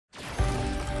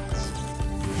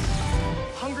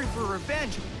For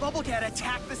revenge, Bubblecat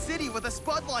attacked the city with a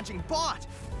spud-launching bot,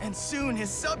 and soon his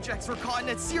subjects were caught in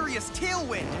a serious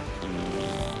tailwind.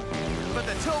 But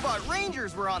the Tobot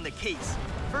Rangers were on the case.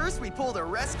 First, we pulled a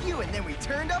rescue, and then we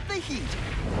turned up the heat.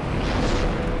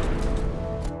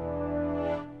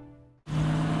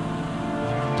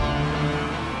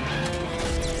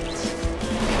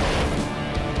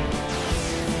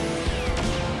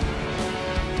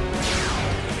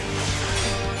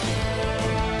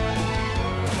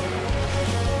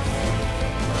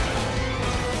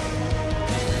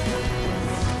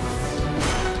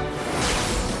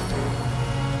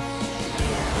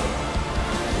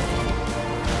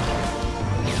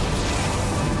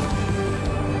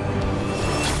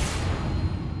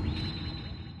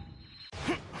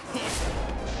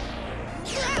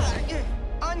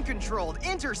 Uncontrolled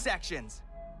intersections.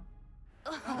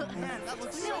 Oh man, that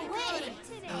looks so good.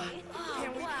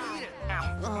 Can't wait to eat it.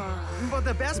 But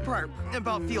the best part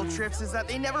about field trips is that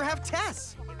they never have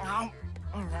tests.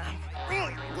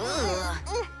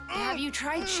 Have you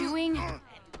tried chewing?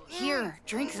 Here,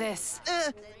 drink this.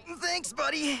 Thanks,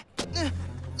 buddy.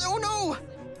 Oh no!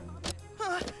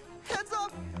 Heads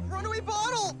up! Runaway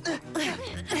bottle!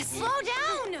 Slow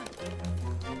down!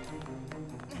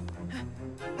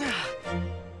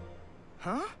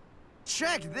 Huh?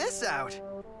 Check this out!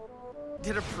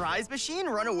 Did a prize machine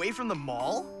run away from the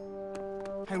mall?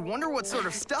 I wonder what sort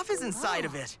of stuff is inside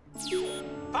of it.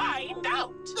 Find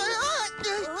out!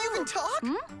 You can talk?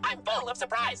 I'm full of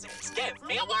surprises. Give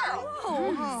me a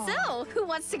whirl! So, who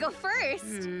wants to go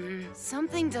first?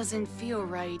 Something doesn't feel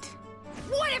right.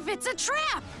 What if it's a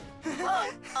trap?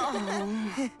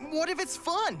 What if it's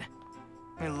fun?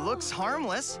 It looks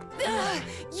harmless.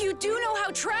 You do know how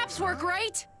traps work,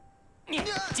 right?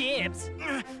 Dibs!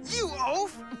 You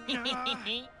oaf!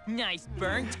 Nice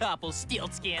burn, Topple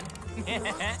Steelskin.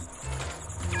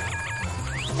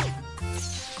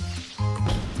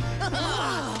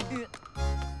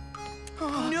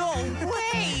 No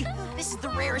way! This is the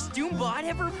rarest Doombot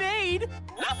ever made!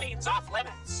 Nothing's off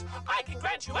limits. I can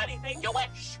grant you anything you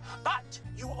wish, but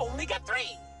you only get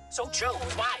 3, so choose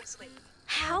wisely.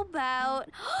 How about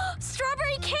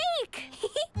strawberry cake?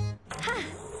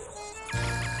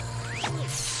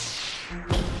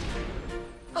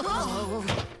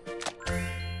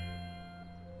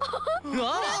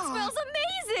 That smells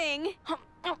amazing!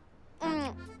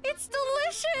 It's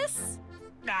delicious!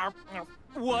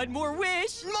 One more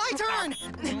wish! My turn!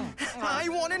 I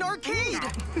want an arcade!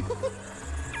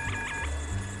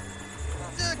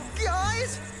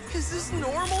 Guys, is this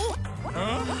normal?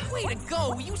 Way to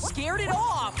go! You scared it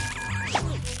off!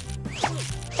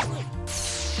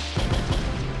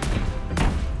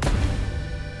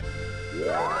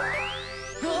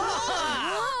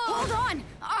 Hold on!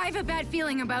 I have a bad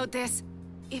feeling about this.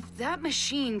 If that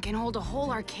machine can hold a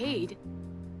whole arcade,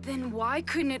 then why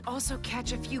couldn't it also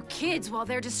catch a few kids while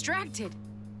they're distracted?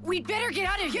 We'd better get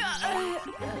out of here!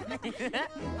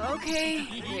 Okay,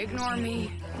 ignore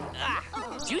me.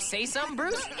 Did you say something,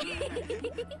 Bruce?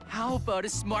 How about a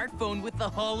smartphone with the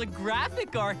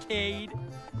holographic arcade?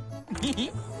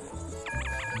 You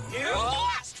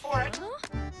asked for it!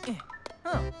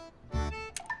 Huh?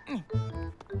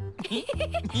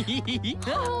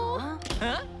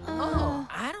 Oh,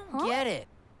 I don't get it.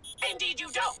 Indeed you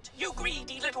don't, you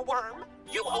greedy little worm.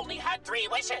 You only had 3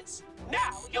 wishes.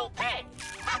 Now you'll pay.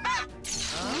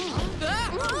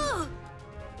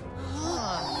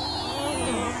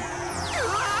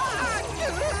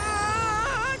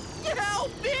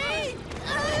 Help me!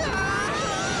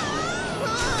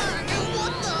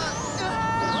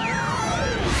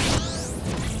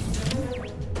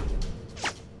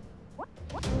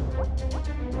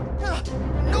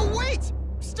 No, wait!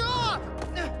 Stop!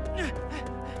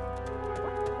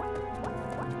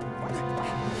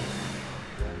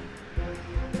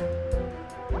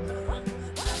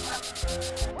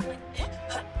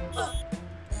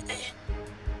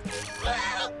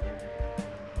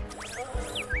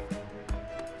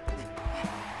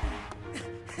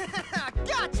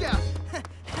 Gotcha!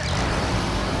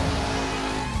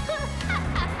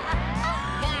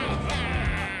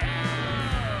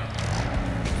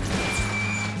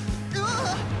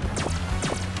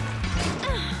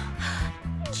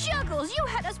 Juggles, you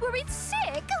had us worried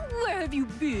sick. Where have you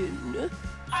been?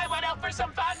 I went out for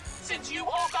some fun since you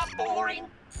all got boring.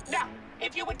 Now,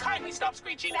 if you would kindly stop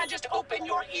screeching and just open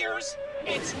your ears.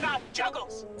 It's not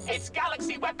Juggles. It's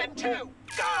Galaxy Weapon 2.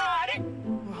 Got it?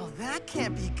 Well, that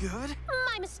can't be good.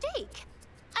 My mistake.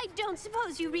 I don't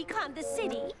suppose you reconned the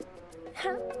city.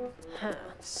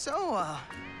 So,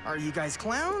 are you guys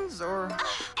clowns, or?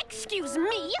 Excuse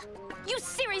me? You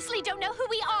seriously don't know who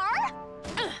we are?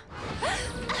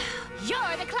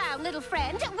 You're the clown, little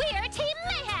friend. We're Team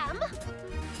Mayhem.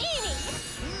 Eenie.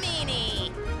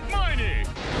 Meanie. Miney!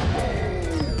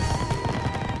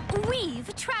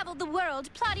 We've traveled the world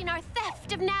plotting our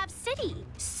theft of Nav City.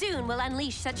 Soon we'll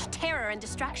unleash such terror and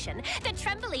destruction that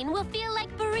Trembling will feel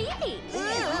like breathing.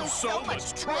 Ooh, so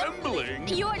much trembling!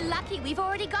 You're lucky we've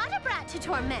already got a brat to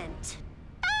torment.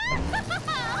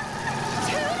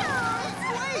 Toodles!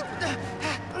 Wait!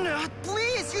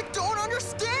 Please, you don't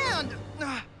understand!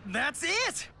 That's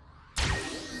it!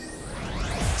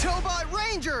 Tobot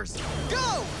Rangers,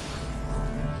 go!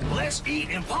 Let's eat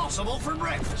impossible for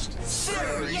breakfast.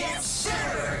 Sir, yes,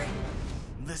 sir!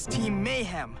 This Team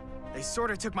Mayhem, they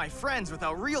sort of took my friends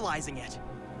without realizing it.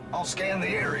 I'll scan the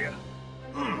area.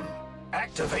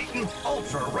 Activating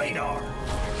Ultra Radar.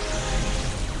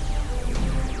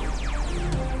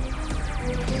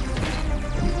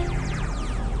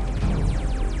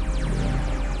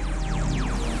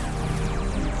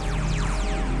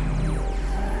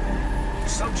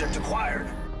 Subject acquired.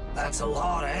 That's a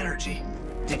lot of energy.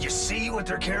 Did you see what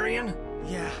they're carrying?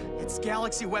 Yeah, it's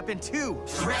Galaxy Weapon 2.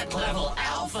 Threat level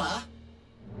Alpha.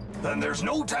 Then there's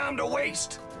no time to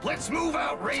waste. Let's move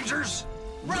out, Rangers.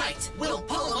 Right, we'll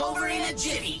pull them over in a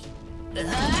jitty.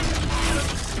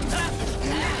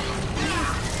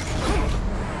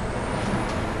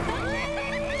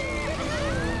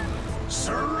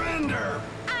 Surrender!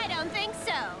 I don't think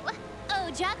so. Oh,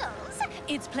 Juggles,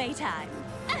 it's playtime.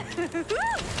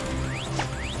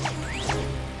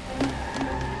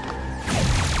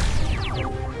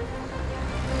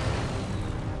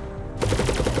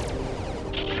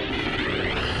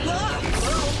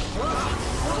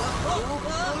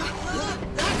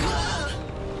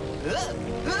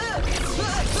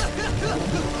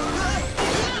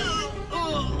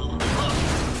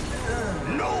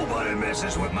 Nobody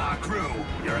messes with my crew.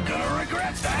 You're gonna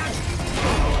regret that.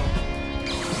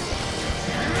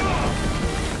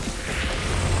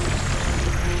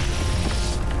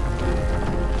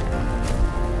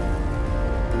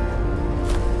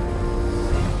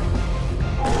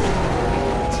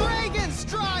 Dragon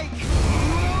Strike!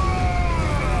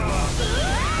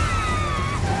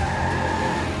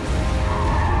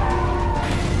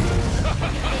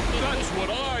 That's what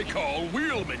I call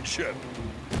wheelmanship.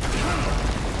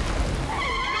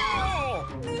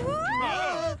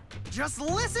 Just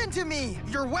listen to me!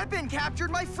 Your weapon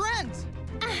captured my friend!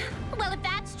 Well, if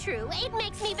that's true, it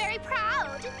makes me very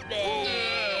proud.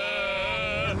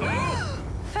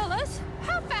 Fellas,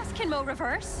 how fast can Mo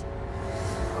reverse?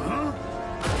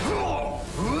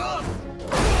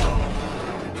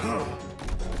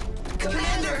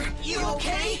 Commander, you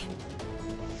okay?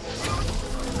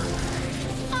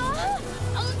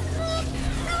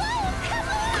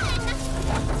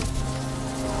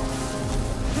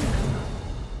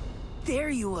 There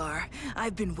you are.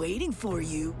 I've been waiting for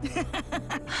you.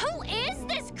 Who is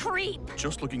this creep?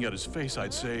 Just looking at his face,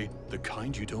 I'd say the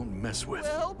kind you don't mess with.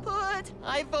 Well put.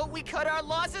 I vote we cut our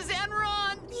losses and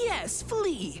run. Yes,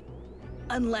 flee.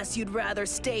 Unless you'd rather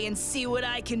stay and see what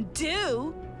I can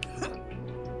do.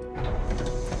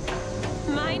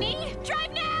 Miney,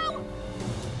 drive now!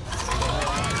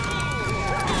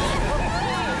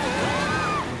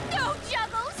 No,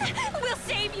 Juggles! We'll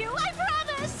save you, I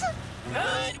promise!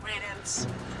 Good riddance.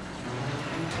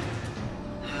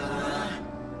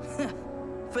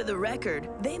 For the record,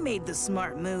 they made the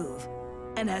smart move.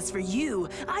 And as for you,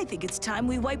 I think it's time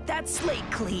we wipe that slate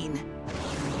clean.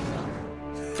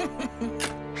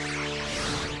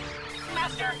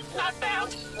 Master, not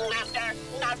found. Master,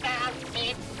 not found.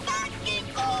 It's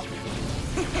magical.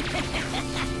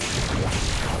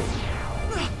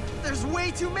 There's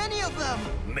way too many of them!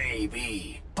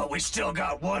 Maybe, but we still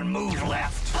got one move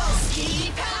left. Pulse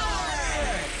key power!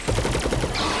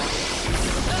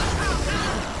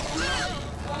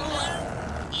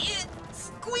 It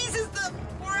squeezes them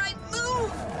where I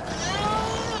move.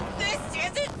 This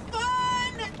isn't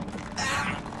fun.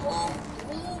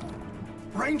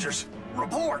 Rangers,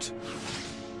 report!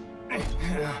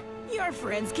 Your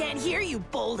friends can't hear you,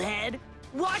 boldhead.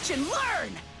 Watch and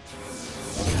learn!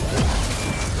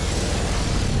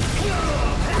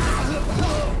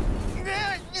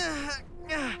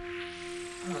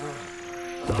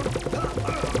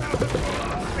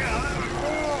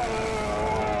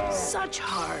 Such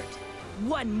heart.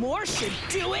 One more should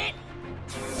do it.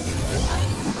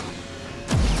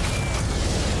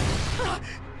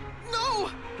 No!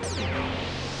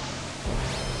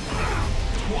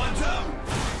 Quantum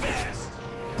fast!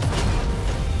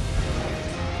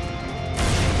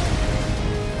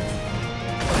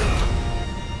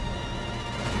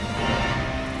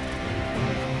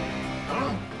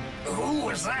 Huh? Who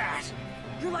was that?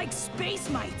 You're like space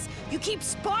mites. You keep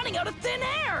spawning out of thin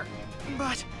air.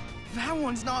 But that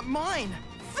one's not mine.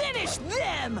 Finish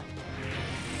them!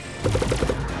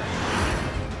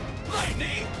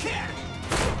 Lightning kick!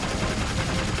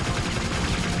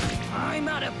 I'm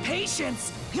out of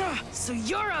patience. So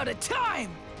you're out of time.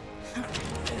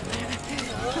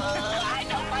 I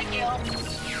don't like you.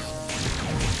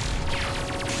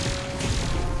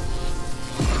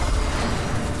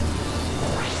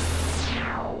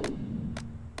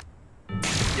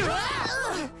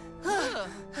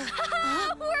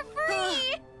 We're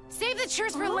free! Save the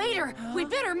cheers for later. We'd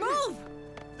better move.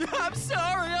 I'm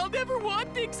sorry, I'll never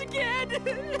want things again.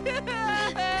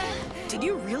 Did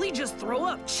you really just throw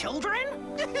up children?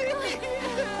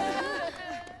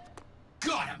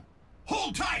 Got him!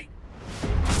 Hold tight!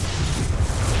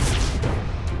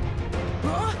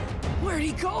 Huh? Where'd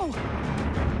he go?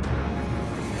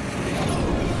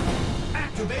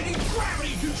 Activating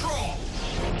gravity control!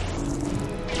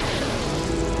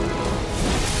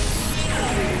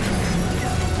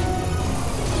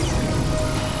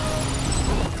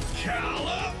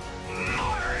 Calamari!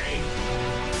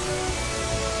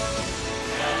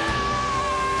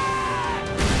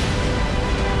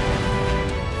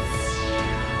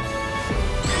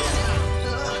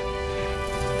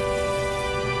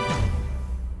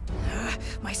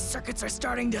 My circuits are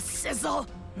starting to sizzle.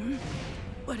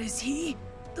 But is he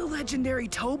the legendary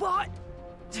Tobot?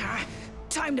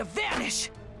 Time to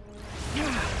vanish.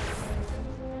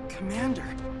 Commander,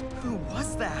 who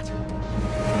was that?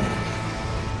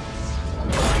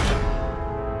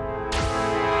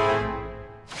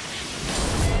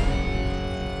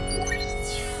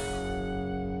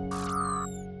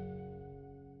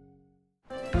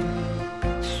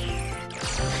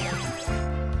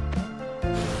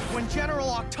 When General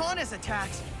Octanus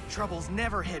attacks, troubles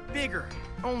never hit bigger.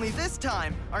 Only this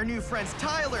time, our new friends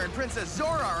Tyler and Princess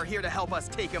Zora are here to help us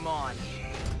take him on.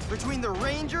 Between the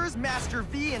Rangers, Master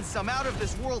V, and some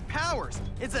out-of-this-world powers,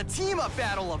 it's a team-up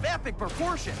battle of epic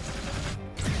proportions.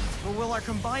 But will our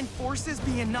combined forces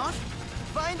be enough?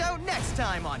 Find out next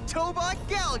time on Tobot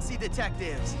Galaxy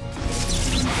Detectives.